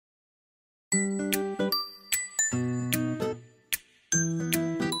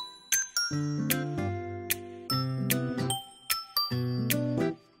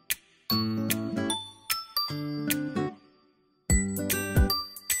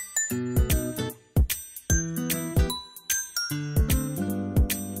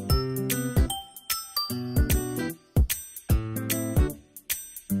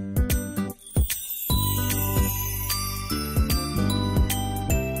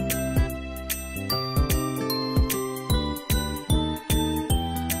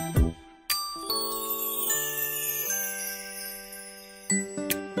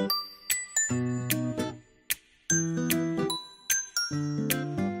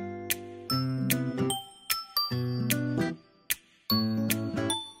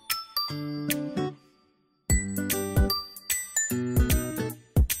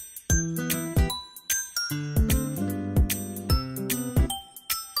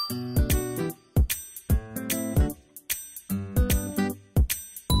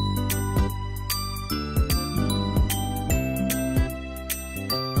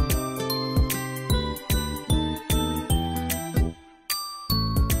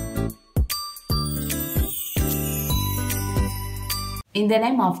In the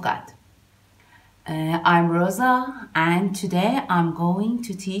name of God. I'm Rosa, and today I'm going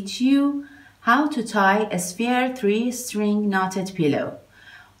to teach you how to tie a sphere 3-string knotted pillow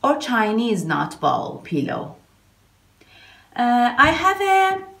or Chinese knot ball pillow. I have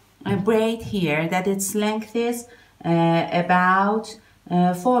a braid here that its length is about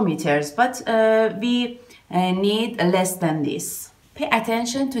 4 meters, but we need less than this. Pay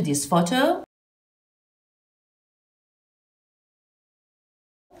attention to this photo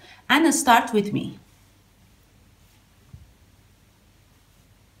and start with me.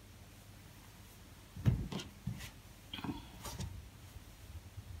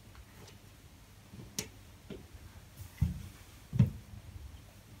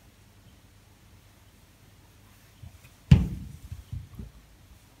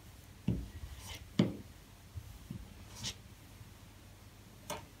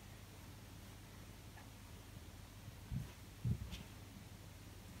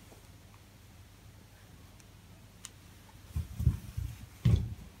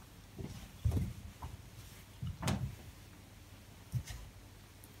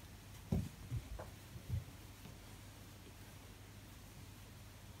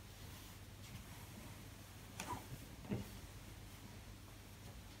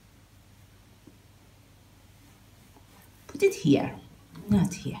 Put it here,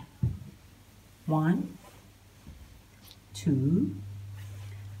 not here. 1, 2,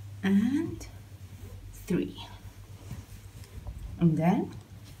 and 3. And then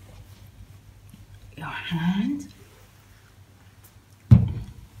your hand.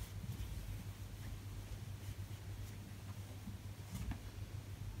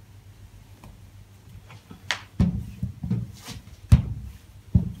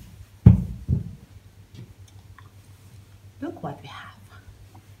 Look what we have.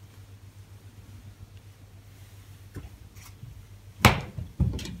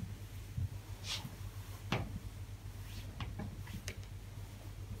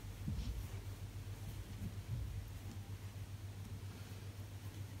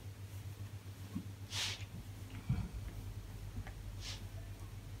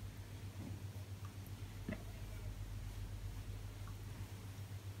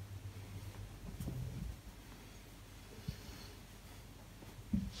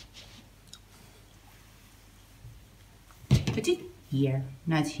 Put it here,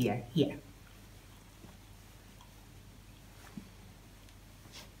 not here, here.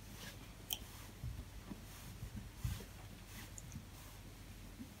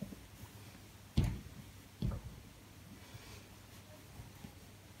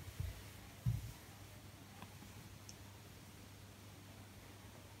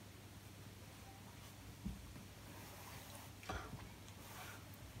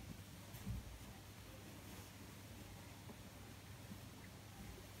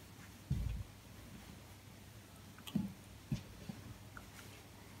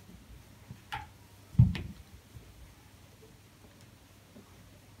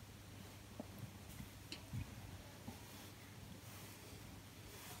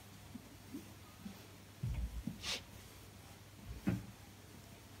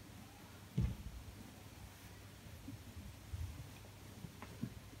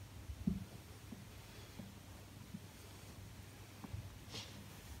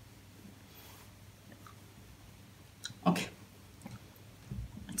 Okay,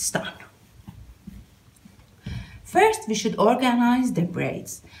 it's done. First, we should organize the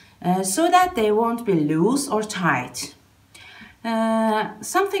braids so that they won't be loose or tight.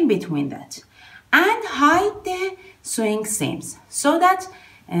 Something between that. And hide the sewing seams so that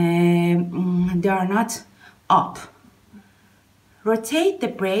they are not up. Rotate the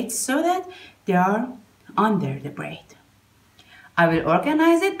braids so that they are under the braid. I will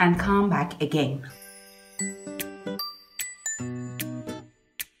organize it and come back again.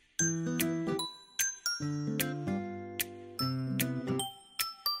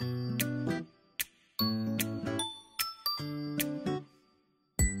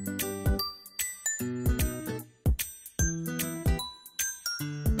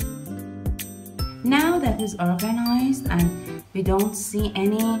 Now that is organized and we don't see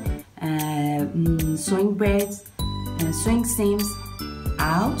any sewing braids, sewing seams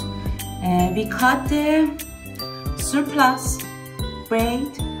out, we cut the surplus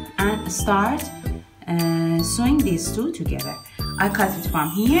braid and start sewing these two together. I cut it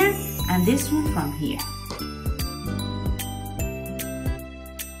from here and this one from here.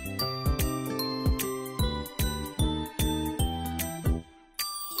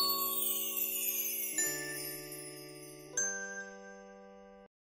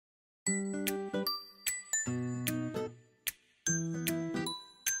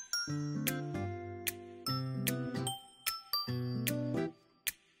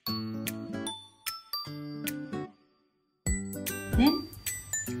 then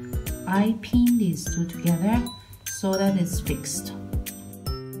I pin these two together so that it's fixed.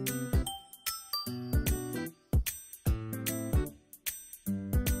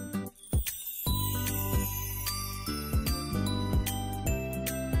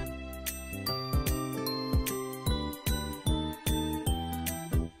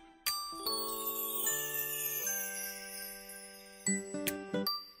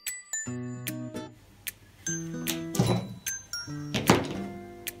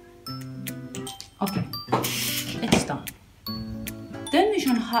 Okay, it's done. Then we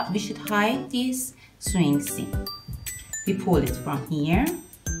should hide this swing seam. We pull it from here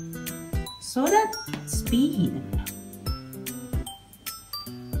so that it's be hidden.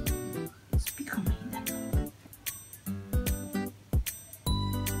 It's become hidden.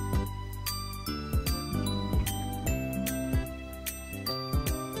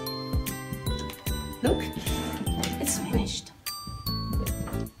 Look, it's finished.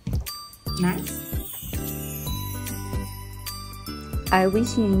 Nice. I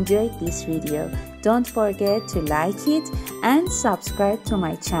wish you enjoyed this video. Don't forget to like it and subscribe to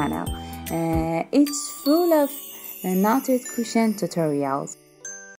my channel. It's full of knotted cushion tutorials.